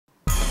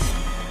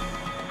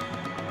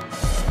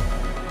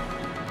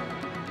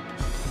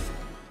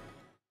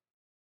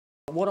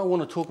What I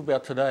want to talk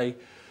about today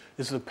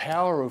is the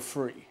power of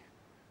free.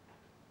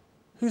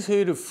 Who's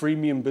heard of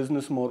freemium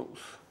business models?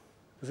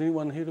 Has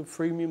anyone heard of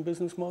freemium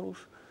business models?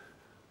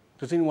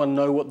 Does anyone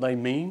know what they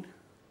mean?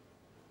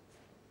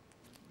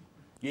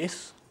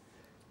 Yes?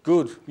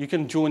 Good. You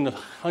can join the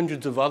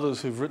hundreds of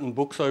others who've written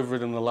books over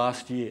it in the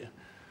last year.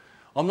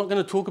 I'm not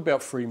going to talk about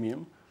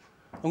freemium.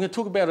 I'm going to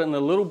talk about it in a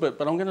little bit,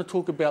 but I'm going to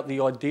talk about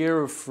the idea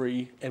of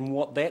free and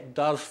what that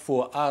does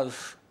for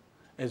us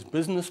as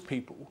business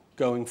people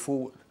going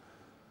forward.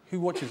 Who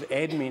watches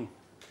admin?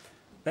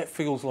 That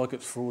feels like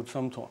it's fraud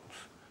sometimes.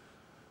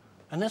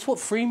 And that's what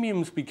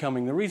freemium's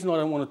becoming. The reason I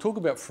don't want to talk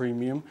about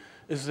freemium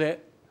is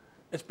that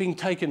it's being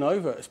taken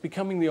over. It's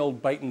becoming the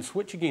old bait and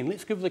switch again.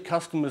 Let's give the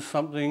customers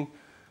something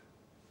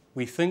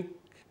we think,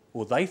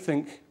 or they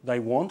think they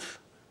want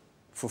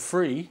for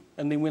free,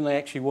 and then when they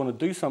actually want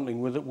to do something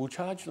with it, we'll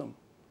charge them.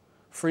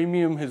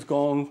 Freemium has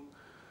gone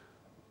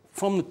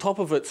from the top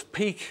of its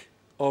peak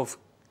of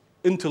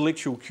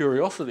intellectual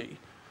curiosity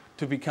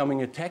to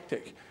becoming a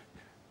tactic.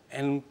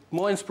 And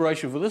my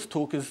inspiration for this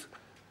talk is,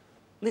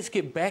 let's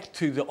get back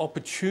to the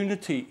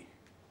opportunity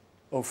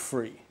of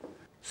free.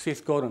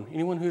 Seth Godin.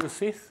 Anyone heard of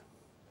Seth?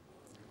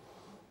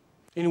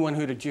 Anyone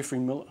heard of Geoffrey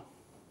Miller?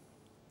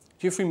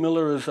 Geoffrey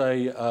Miller is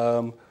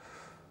a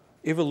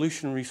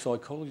evolutionary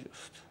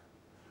psychologist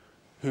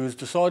who has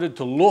decided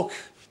to look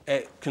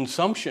at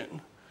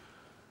consumption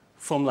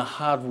from the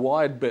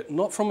hardwired bit,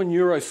 not from a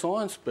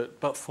neuroscience bit,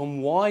 but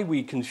from why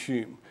we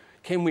consume.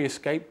 Can we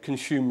escape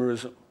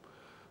consumerism?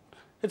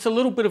 It's a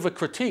little bit of a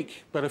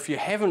critique, but if you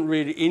haven't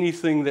read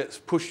anything that's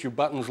pushed your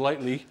buttons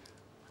lately,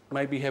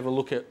 maybe have a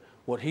look at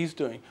what he's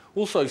doing.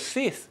 Also,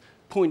 Seth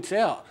points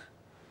out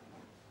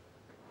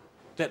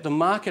that the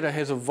marketer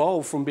has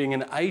evolved from being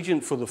an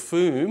agent for the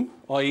firm,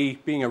 i.e.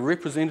 being a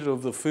representative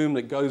of the firm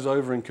that goes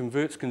over and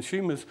converts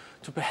consumers,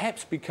 to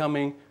perhaps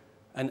becoming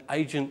an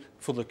agent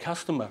for the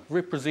customer,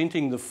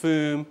 representing the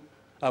firm,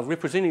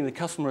 representing the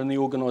customer in the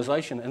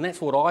organisation. And that's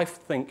what I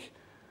think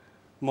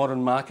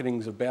modern marketing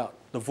is about,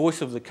 the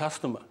voice of the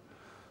customer.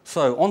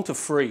 So, on to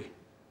free.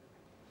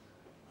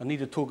 I need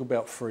to talk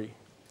about free.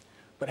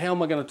 But how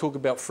am I going to talk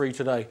about free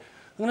today?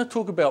 I'm going to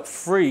talk about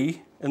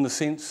free in the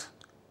sense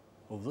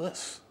of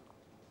this.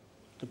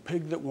 The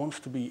pig that wants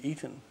to be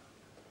eaten.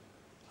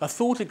 A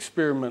thought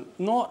experiment,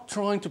 not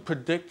trying to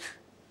predict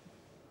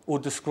or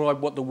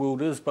describe what the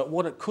world is, but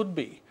what it could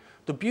be.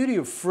 The beauty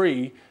of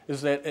free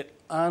is that it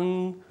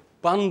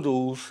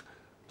unbundles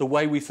the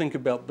way we think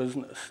about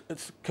business.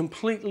 It's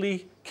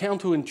completely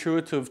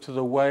counterintuitive to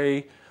the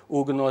way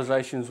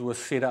organisations were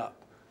set up.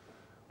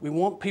 We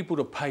want people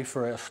to pay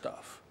for our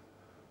stuff.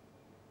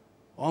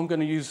 I'm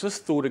going to use this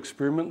thought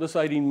experiment, this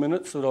 18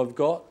 minutes that I've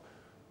got,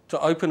 to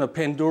open a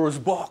Pandora's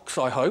box,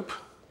 I hope,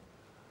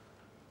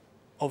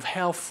 of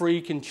how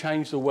free can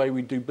change the way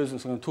we do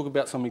business. I'm going to talk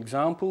about some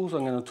examples.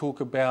 I'm going to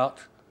talk about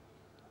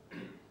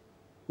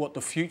what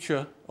the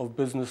future of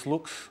business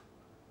looks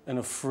in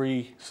a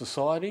free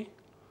society.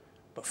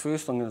 But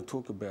first I'm going to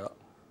talk about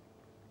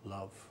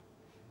love.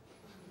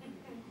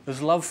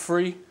 Is love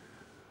free?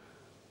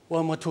 Why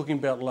am I talking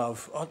about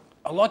love?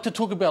 I like to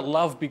talk about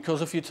love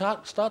because if you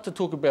start to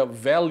talk about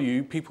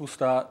value, people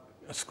start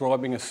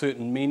ascribing a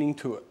certain meaning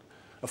to it,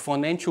 a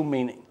financial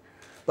meaning.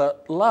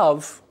 But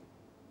love,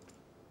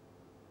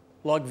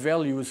 like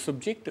value, is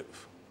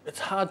subjective. It's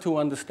hard to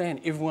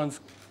understand. Everyone's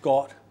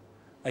got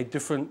a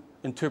different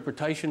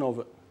interpretation of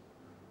it.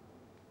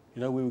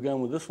 You know where we're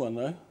going with this one,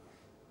 though?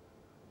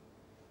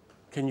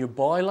 Can you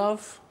buy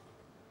love?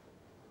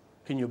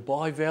 Can you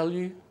buy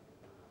value?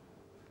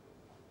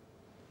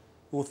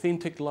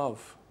 Authentic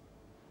love,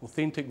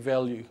 authentic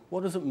value.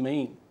 What does it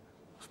mean?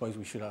 I suppose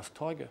we should ask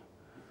Tiger.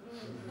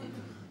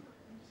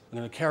 I'm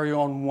going to carry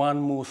on one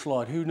more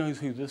slide. Who knows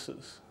who this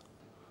is?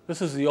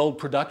 This is the old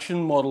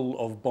production model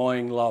of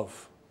buying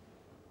love,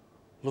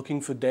 looking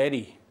for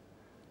daddy.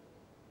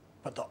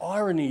 But the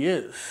irony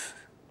is,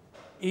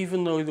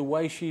 even though the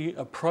way she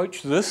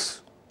approached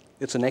this,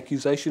 it's an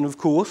accusation, of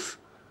course,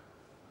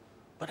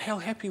 but how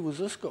happy was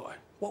this guy?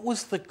 What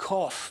was the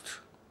cost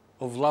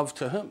of love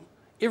to him?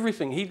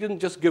 Everything. He didn't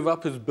just give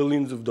up his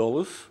billions of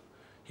dollars.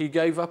 He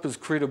gave up his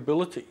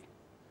credibility.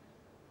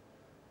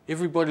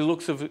 Everybody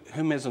looks at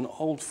him as an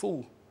old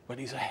fool, but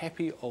he's a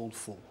happy old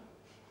fool.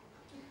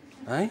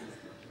 Eh?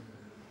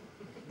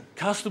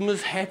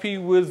 Customers happy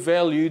with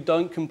value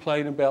don't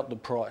complain about the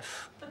price.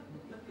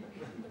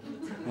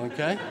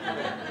 Okay?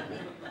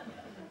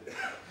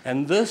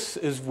 And this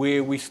is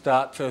where we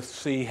start to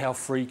see how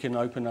free can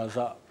open us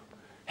up.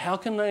 How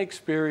can they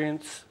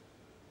experience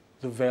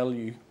the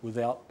value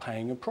without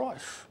paying a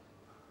price?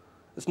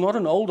 It's not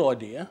an old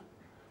idea.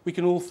 We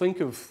can all think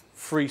of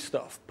free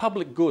stuff.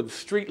 Public goods,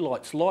 street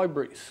lights,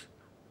 libraries.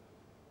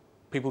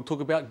 People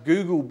talk about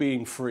Google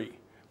being free.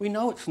 We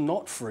know it's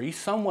not free,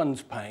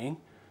 someone's paying,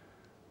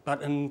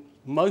 but in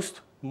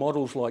most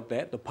models like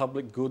that, the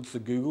public goods, the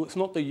Google, it's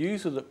not the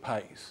user that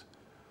pays.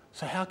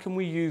 So how can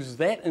we use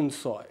that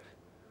insight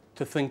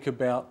to think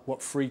about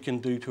what free can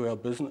do to our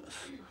business?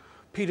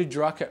 Peter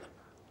Drucker.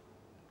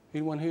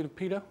 Anyone heard of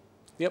Peter?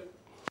 Yep.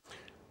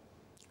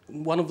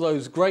 one of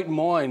those great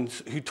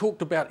minds who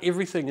talked about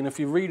everything, and if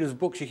you read his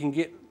books, you can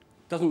get,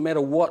 doesn't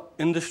matter what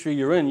industry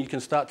you're in, you can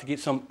start to get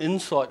some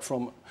insight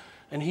from it.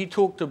 And he's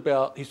talking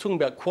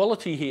about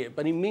quality here,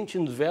 but he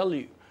mentions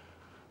value.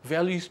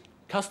 Values,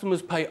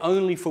 customers pay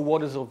only for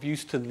what is of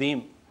use to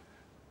them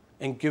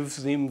and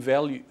gives them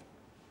value.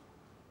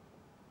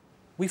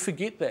 We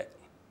forget that.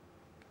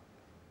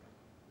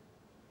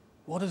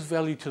 What is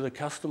value to the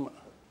customer?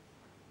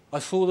 I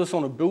saw this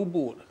on a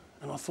billboard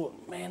and I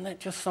thought, man, that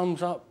just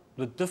sums up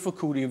the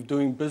difficulty of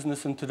doing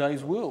business in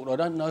today's world. I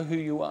don't know who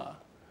you are.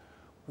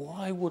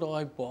 Why would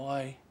I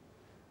buy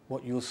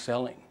what you're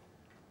selling?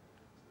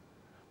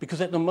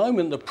 Because at the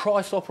moment, the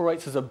price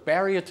operates as a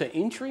barrier to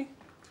entry,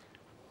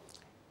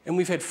 and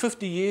we've had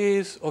 50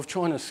 years of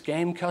trying to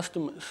scam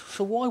customers.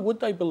 So why would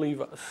they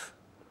believe us?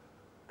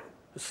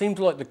 It seems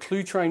like the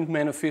Clue Train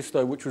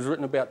Manifesto, which was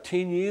written about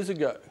 10 years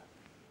ago,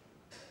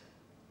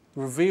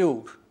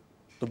 revealed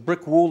the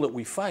brick wall that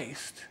we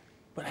faced,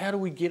 but how do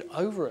we get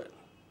over it?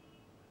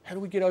 How do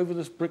we get over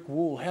this brick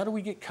wall? How do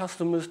we get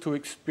customers to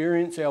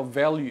experience our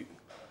value?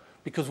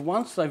 Because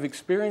once they've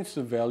experienced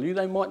the value,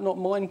 they might not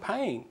mind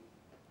paying.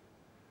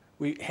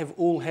 We have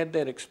all had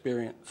that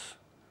experience.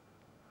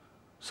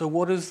 So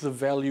what is the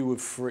value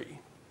of free?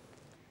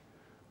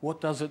 What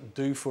does it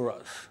do for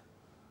us?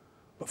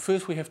 But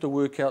first we have to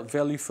work out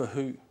value for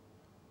who.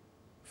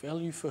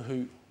 Value for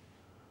who?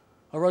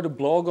 I wrote a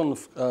blog on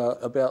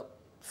about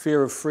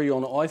fear of free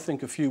on I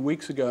Think a few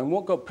weeks ago, and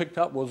what got picked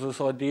up was this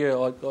idea,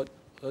 it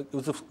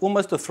was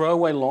almost a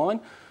throwaway line,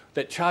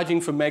 that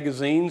charging for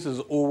magazines has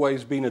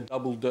always been a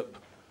double dip.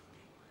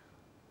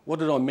 What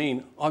did I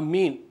mean? I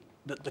meant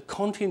that the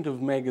content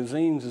of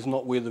magazines is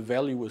not where the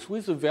value is.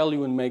 Where's the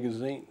value in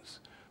magazines?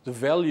 The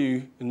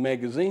value in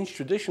magazines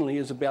traditionally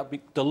is about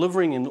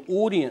delivering an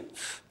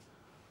audience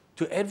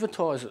to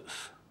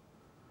advertisers.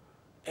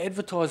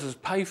 Advertisers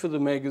pay for the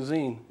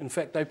magazine. In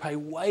fact, they pay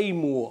way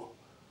more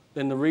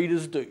than the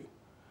readers do.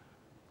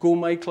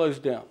 Gourmet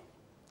closed down,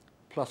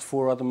 plus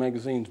 4 other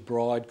magazines,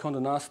 Bride,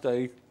 Condé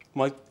Nast,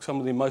 some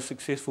of their most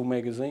successful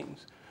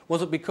magazines.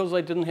 Was it because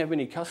they didn't have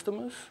any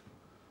customers?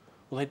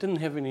 Well, they didn't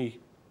have any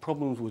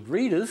problems with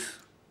readers,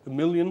 1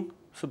 million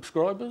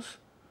subscribers,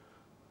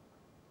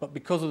 but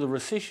because of the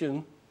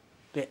recession,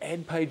 their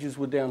ad pages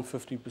were down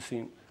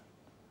 50%.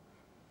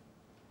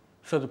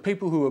 So the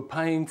people who were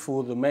paying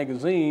for the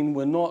magazine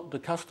were not the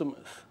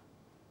customers,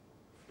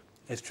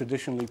 as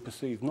traditionally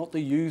perceived, not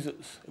the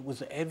users, it was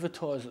the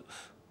advertisers.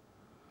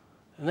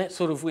 And that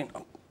sort of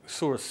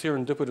saw a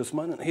serendipitous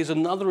moment. Here's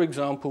another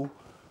example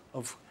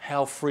of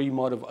how free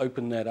might have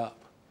opened that up.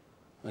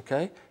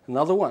 Okay,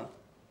 another one.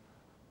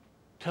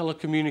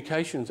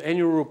 Telecommunications,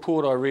 annual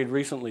report I read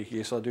recently.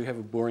 Yes, I do have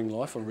a boring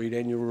life, I read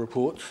annual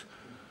reports.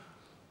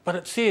 But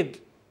it said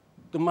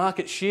the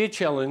market share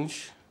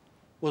challenge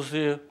was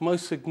their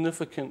most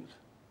significant.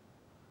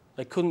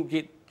 They couldn't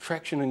get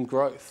traction and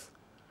growth.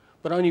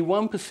 But only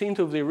 1%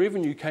 of their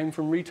revenue came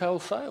from retail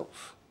sales.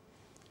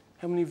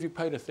 How many of you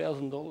paid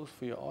 $1,000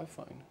 for your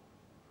iPhone?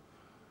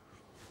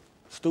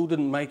 Still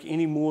didn't make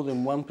any more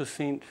than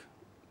 1%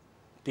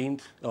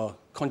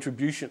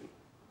 contribution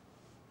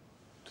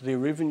to their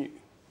revenue.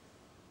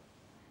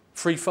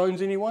 Free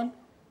phones, anyone?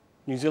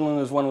 New Zealand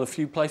is one of the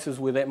few places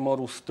where that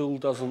model still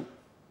doesn't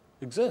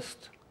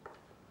exist.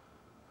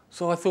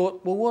 So I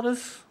thought, well,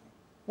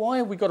 why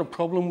have we got a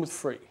problem with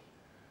free?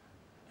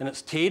 And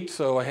it's TED,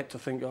 so I had to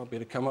think, I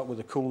better come up with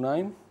a cool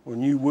name or a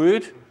new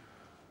word.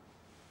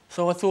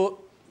 So I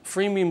thought,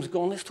 freemium's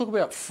gone, let's talk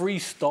about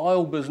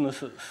FreeStyle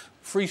businesses,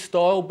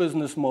 FreeStyle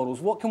business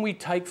models. What can we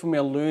take from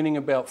our learning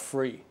about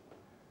free?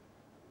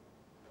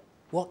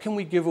 What can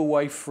we give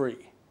away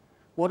free?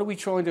 What are we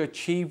trying to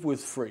achieve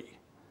with free?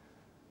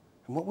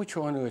 And what we're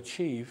trying to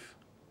achieve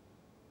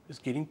is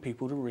getting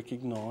people to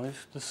recognise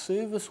the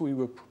service we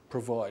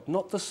provide,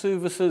 not the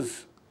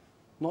services,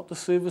 not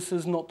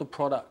the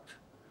product.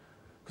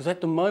 Because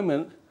at the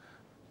moment,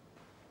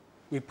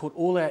 we put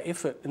all our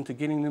effort into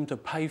getting them to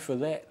pay for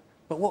that.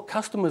 But what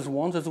customers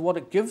want is what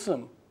it gives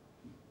them.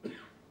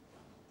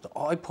 The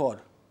iPod,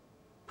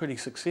 pretty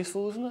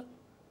successful, isn't it?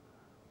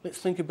 Let's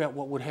think about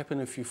what would happen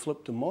if you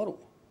flipped a model.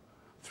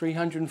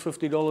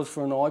 $350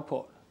 for an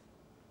iPod.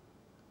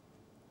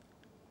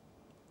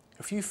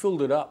 If you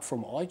filled it up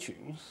from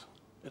iTunes,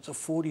 it's a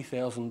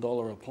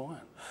 $40,000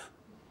 appliance.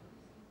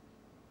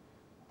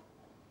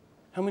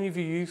 How many of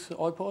you use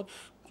iPods?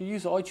 Do you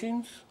use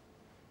iTunes?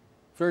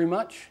 Very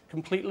much,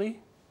 completely?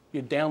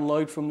 You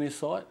download from their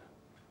site?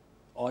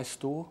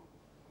 iStore?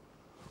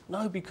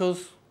 No,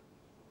 because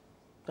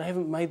they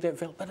haven't made that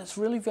valuable, but it's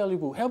really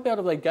valuable. How about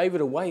if they gave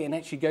it away and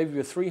actually gave you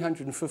a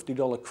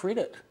 $350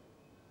 credit?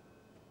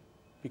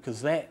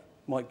 Because that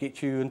might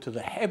get you into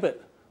the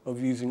habit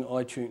of using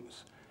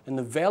iTunes. And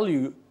the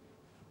value,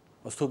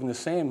 I was talking to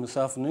Sam this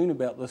afternoon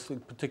about this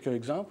particular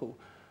example,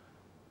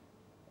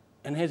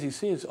 and as he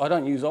says, I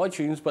don't use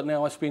iTunes, but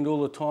now I spend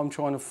all the time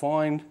trying to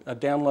find a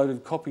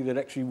downloaded copy that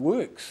actually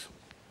works.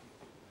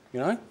 You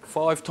know,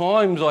 5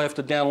 times I have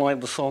to download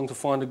the song to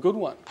find a good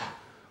one.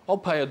 I'll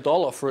pay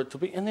 $1 for it to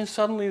be, and then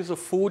suddenly there's a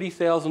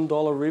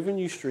 $40,000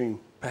 revenue stream,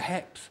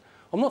 perhaps.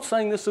 I'm not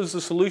saying this is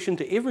the solution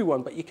to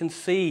everyone, but you can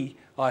see,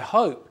 I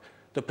hope,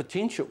 the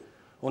potential.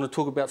 I want to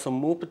talk about some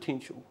more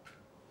potential.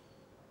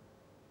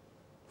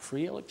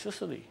 Free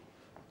electricity.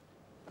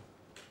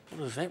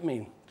 What does that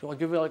mean? Do I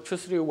give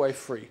electricity away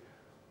free?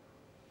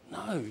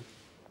 No.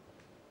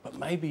 But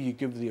maybe you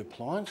give the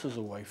appliances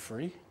away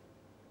free,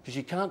 because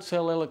you can't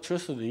sell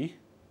electricity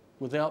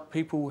without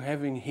people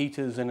having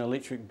heaters and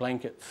electric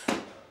blankets.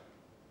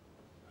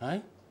 Eh?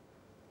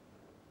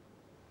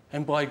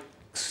 And by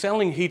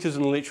selling heaters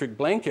and electric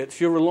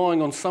blankets, you're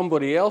relying on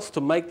somebody else to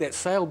make that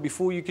sale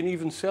before you can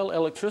even sell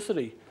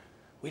electricity.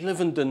 We live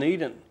in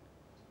Dunedin.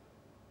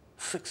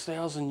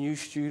 6,000 new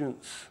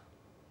students.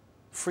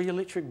 Free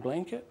electric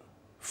blanket,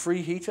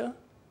 free heater.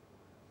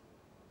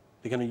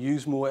 They're going to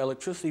use more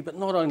electricity, but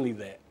not only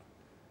that.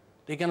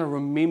 They're going to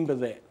remember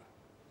that.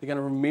 They're going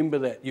to remember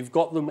that. You've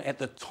got them at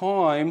the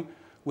time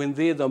when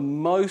they're the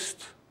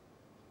most,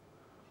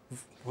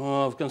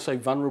 well, I was going to say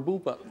vulnerable,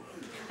 but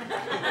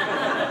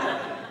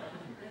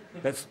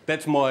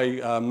that's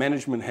my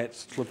management hat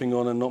slipping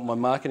on and not my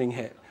marketing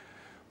hat.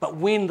 But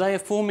when they are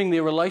forming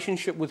their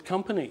relationship with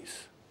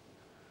companies,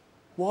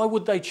 why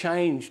would they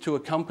change to a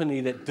company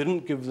that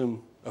didn't give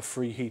them a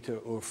free heater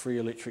or a free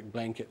electric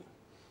blanket?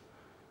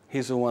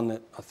 Here's the one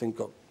that I think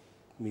got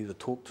me the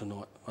talk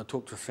tonight. I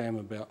talked to Sam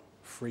about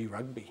free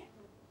rugby.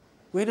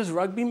 Where does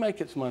rugby make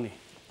its money?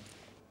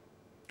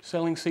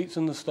 Selling seats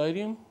in the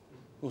stadium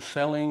or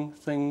selling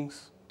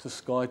things to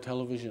Sky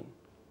Television?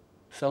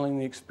 Selling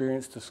the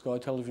experience to Sky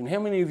Television. How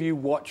many of you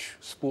watch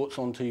sports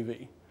on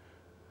TV?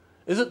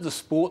 Is it the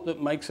sport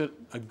that makes it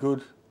a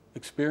good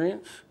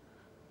experience,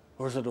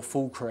 or is it a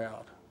full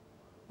crowd?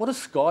 What is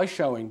Sky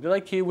showing? Do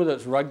they care whether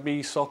it's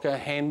rugby, soccer,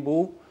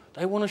 handball?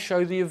 They want to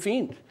show the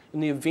event,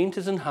 and the event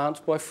is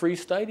enhanced by free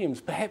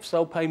stadiums. Perhaps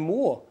they'll pay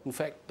more. In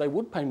fact, they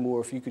would pay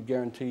more if you could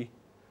guarantee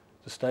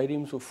the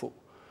stadiums were full.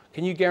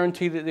 Can you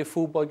guarantee that they're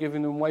full by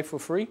giving them away for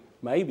free?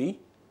 Maybe.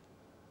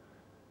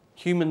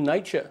 Human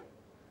nature.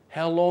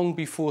 How long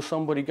before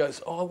somebody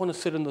goes, oh, I want to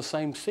sit in the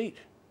same seat?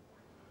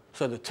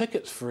 So the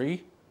ticket's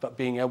free, but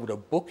being able to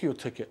book your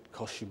ticket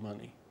costs you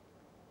money.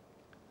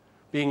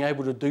 Being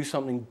able to do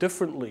something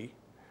differently,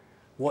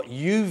 what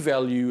you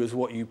value is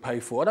what you pay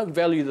for. I don't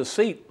value the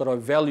seat, but I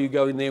value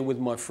going there with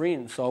my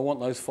friends, so I want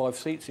those 5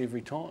 seats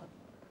every time.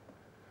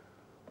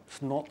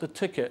 It's not the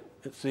ticket,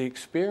 it's the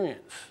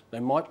experience. They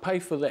might pay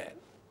for that.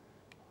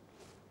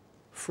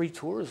 Free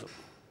tourism.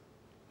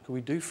 Can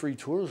we do free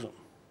tourism?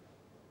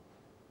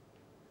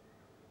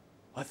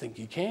 I think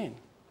you can.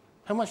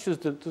 How much is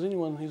is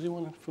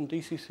anyone from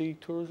DCC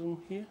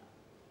Tourism here?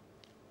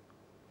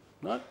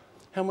 No?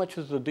 How much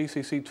is the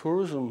DCC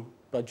tourism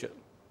budget?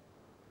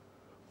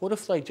 What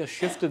if they just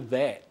shifted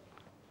that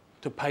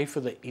to pay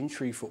for the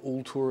entry for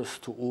all tourists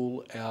to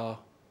all our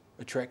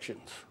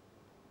attractions?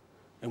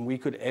 And we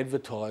could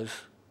advertise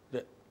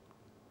that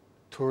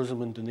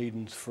tourism in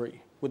Dunedin's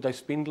free. Would they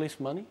spend less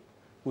money?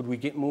 Would we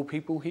get more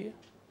people here?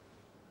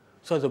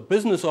 So the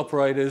business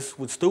operators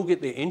would still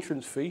get their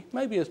entrance fee,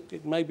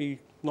 maybe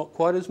not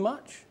quite as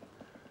much,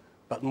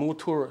 but more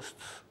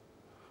tourists.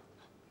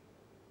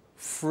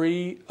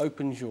 Free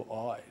opens your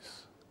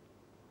eyes.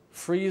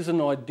 Free is an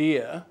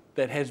idea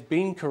that has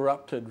been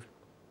corrupted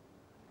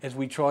as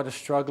we try to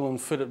struggle and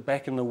fit it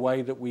back in the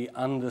way that we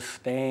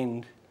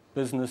understand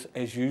business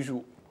as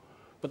usual.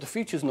 But the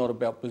future's not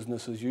about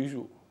business as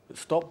usual. It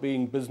stopped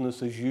being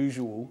business as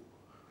usual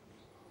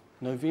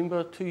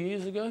November 2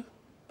 years ago.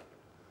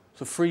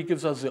 So free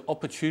gives us the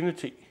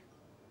opportunity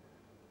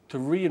to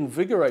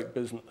reinvigorate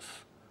business,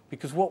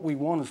 because what we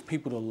want is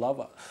people to love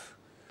us.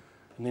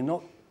 And they're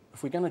not,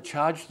 if we're going to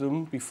charge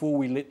them before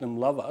we let them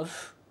love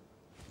us,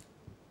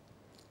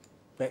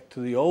 back to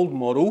the old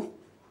model,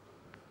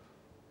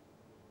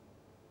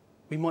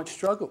 we might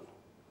struggle.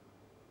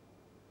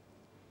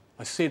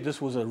 I said this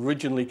was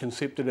originally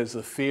conceived as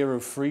the Fear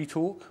of Free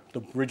talk.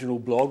 The original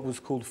blog was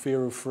called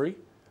Fear of Free.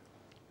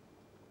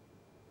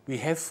 We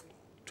have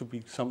to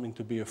be something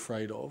to be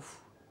afraid of.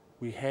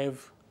 We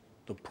have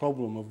the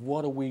problem of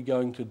what are we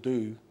going to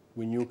do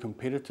when your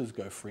competitors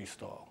go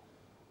freestyle?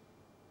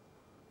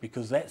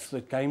 Because that's the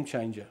game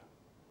changer.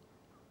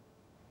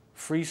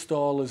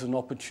 Freestyle is an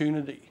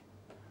opportunity.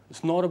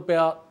 It's not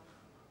about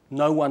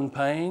no one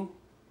paying.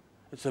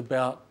 It's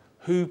about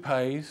who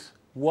pays,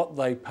 what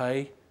they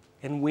pay,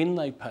 and when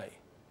they pay.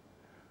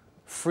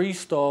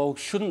 Freestyle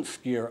shouldn't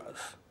scare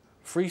us.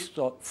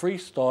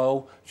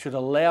 Freestyle should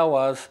allow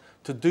us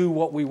to do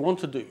what we want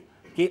to do.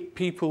 Get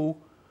people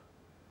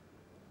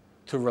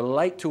to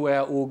relate to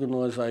our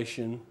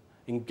organisation,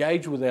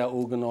 engage with our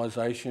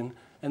organisation,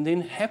 and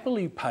then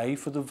happily pay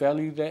for the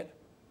value that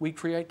we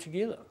create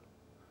together.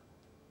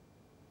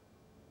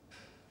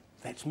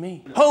 That's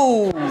me.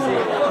 Ho!